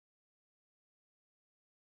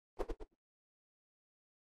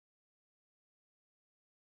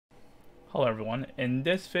Hello everyone, in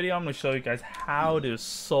this video I'm going to show you guys how to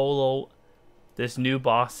solo this new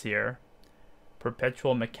boss here,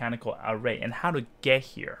 Perpetual Mechanical Array, and how to get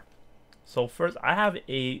here. So first I have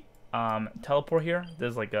a teleport here.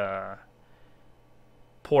 There's like a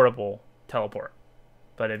portable teleport,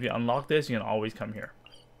 but if you unlock this you can always come here.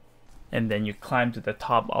 And then you climb to the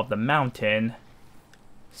top of the mountain,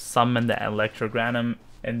 summon the Electrogranum,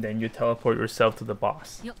 and then you teleport yourself to the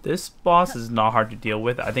boss. This boss is not hard to deal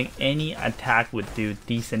with. I think any attack would do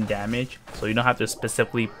decent damage, so you don't have to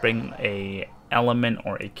specifically bring a element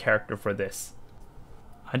or a character for this.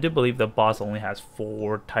 I do believe the boss only has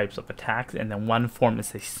 4 types of attacks, and then one form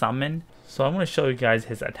is a summon. So I'm going to show you guys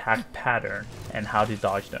his attack pattern and how to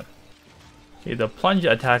dodge them. Okay, the plunge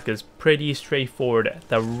attack is pretty straightforward.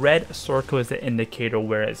 The red circle is the indicator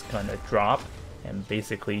where it's going to drop, and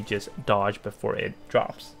basically just dodge before it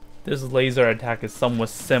drops. This laser attack is somewhat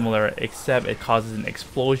similar, except it causes an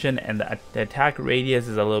explosion and the attack radius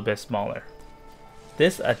is a little bit smaller.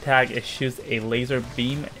 This attack, it shoots a laser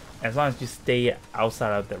beam as long as you stay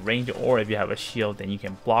outside of the range, or if you have a shield then you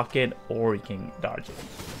can block it or you can dodge it.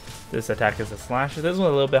 This attack is a slasher. This one's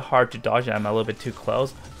a little bit hard to dodge, I'm a little bit too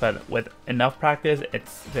close, but with enough practice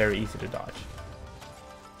it's very easy to dodge.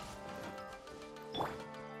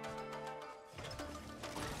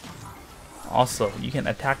 Also, you can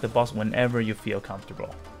attack the boss whenever you feel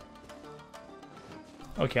comfortable.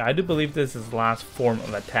 Okay, I do believe this is the last form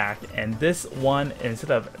of attack, and this one,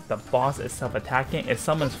 instead of the boss itself attacking, it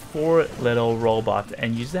summons 4 little robots,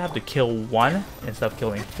 and you just have to kill 1 instead of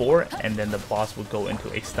killing 4, and then the boss will go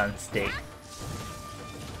into a stun state.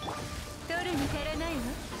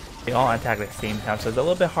 They all attack at the same time, so it's a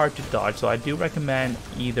little bit hard to dodge, so I do recommend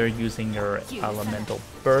either using your elemental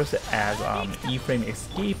burst as E-frame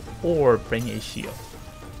escape or bring a shield.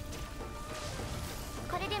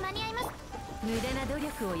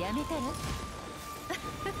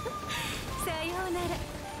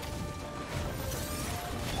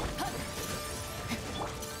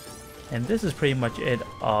 And this is pretty much it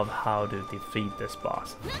of how to defeat this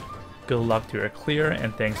boss. Good luck to your clear,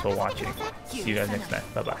 and thanks for watching. See you guys next time.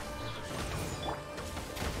 Bye bye.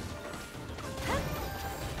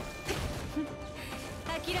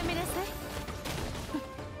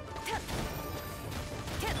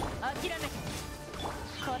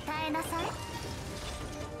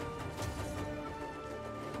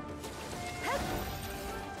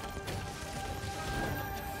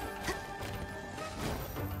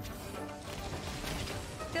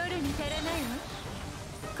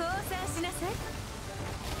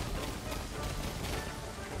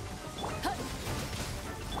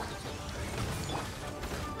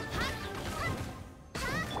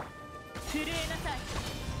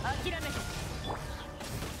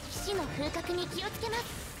騎士の風格に気をつけま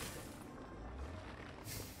す。